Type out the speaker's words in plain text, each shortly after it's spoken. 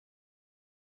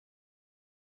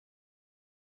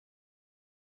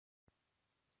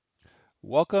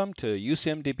Welcome to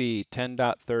UCMDB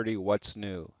 10.30 What's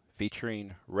New,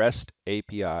 featuring REST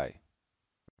API.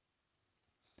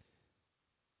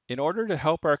 In order to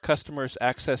help our customers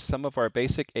access some of our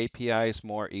basic APIs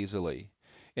more easily,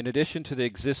 in addition to the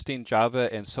existing Java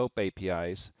and SOAP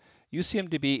APIs,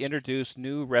 UCMDB introduced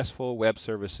new RESTful web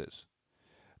services.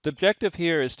 The objective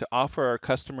here is to offer our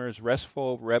customers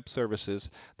RESTful web services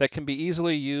that can be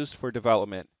easily used for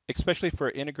development, especially for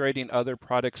integrating other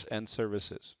products and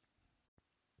services.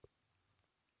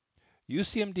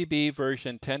 UCMDB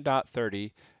version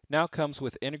 10.30 now comes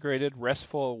with integrated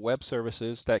RESTful web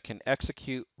services that can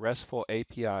execute RESTful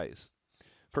APIs.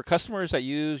 For customers that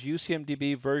use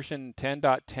UCMDB version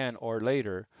 10.10 or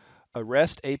later, a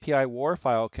REST API WAR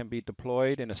file can be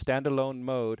deployed in a standalone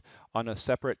mode on a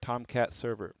separate Tomcat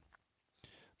server.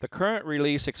 The current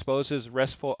release exposes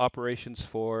RESTful operations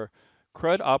for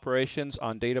CRUD operations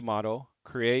on data model,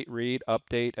 create, read,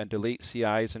 update, and delete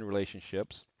CIs and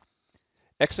relationships,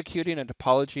 executing a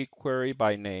topology query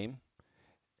by name,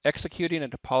 executing a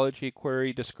topology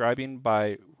query describing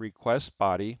by request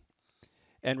body,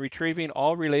 and retrieving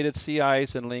all related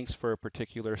CIs and links for a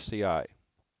particular CI.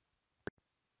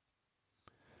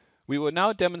 We will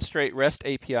now demonstrate REST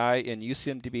API in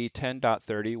UCMDB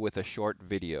 10.30 with a short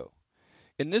video.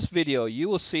 In this video, you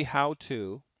will see how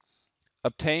to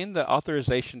obtain the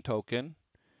authorization token,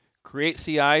 create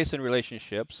CIs and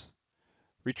relationships,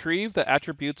 retrieve the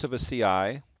attributes of a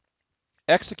CI,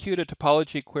 execute a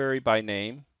topology query by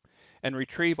name, and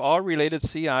retrieve all related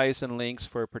CIs and links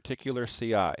for a particular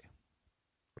CI.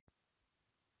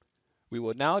 We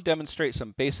will now demonstrate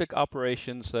some basic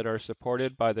operations that are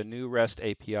supported by the new REST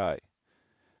API.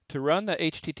 To run the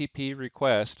HTTP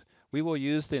request, we will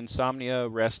use the Insomnia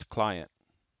REST client.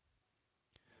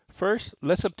 First,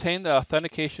 let's obtain the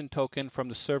authentication token from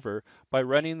the server by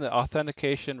running the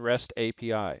Authentication REST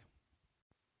API.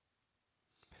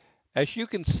 As you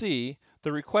can see,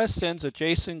 the request sends a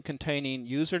JSON containing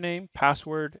username,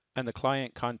 password, and the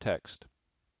client context.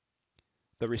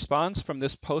 The response from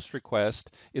this POST request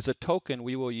is a token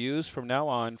we will use from now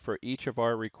on for each of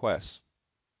our requests.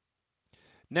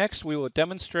 Next, we will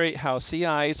demonstrate how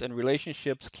CIs and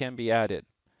relationships can be added.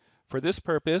 For this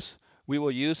purpose, we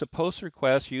will use a POST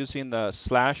request using the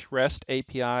 /REST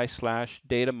API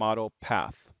 /data model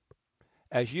path.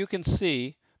 As you can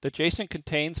see, the JSON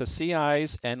contains the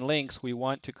CIs and links we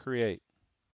want to create.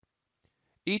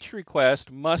 Each request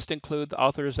must include the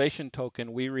authorization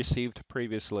token we received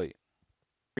previously.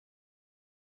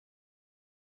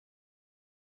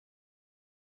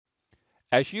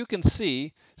 As you can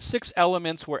see, 6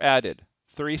 elements were added,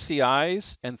 3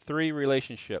 CIs and 3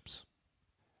 relationships.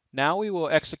 Now we will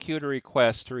execute a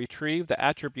request to retrieve the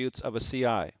attributes of a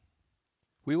CI.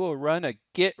 We will run a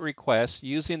GET request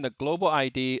using the global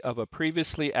ID of a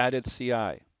previously added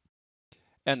CI,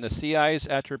 and the CI's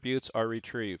attributes are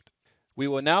retrieved. We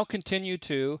will now continue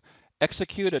to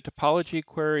execute a topology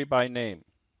query by name.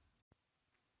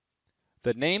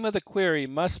 The name of the query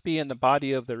must be in the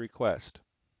body of the request.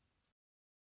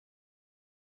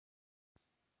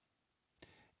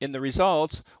 In the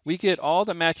results, we get all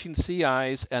the matching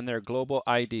CIs and their global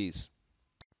IDs.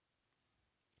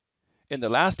 In the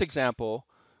last example,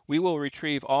 we will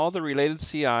retrieve all the related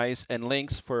CIs and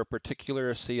links for a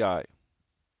particular CI.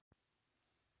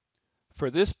 For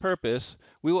this purpose,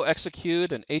 we will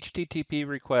execute an HTTP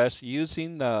request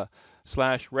using the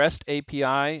 /REST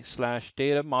API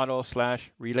 /data model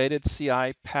 /related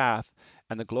CI path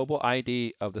and the global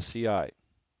ID of the CI.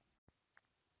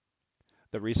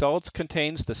 The results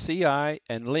contains the CI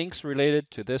and links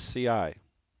related to this CI.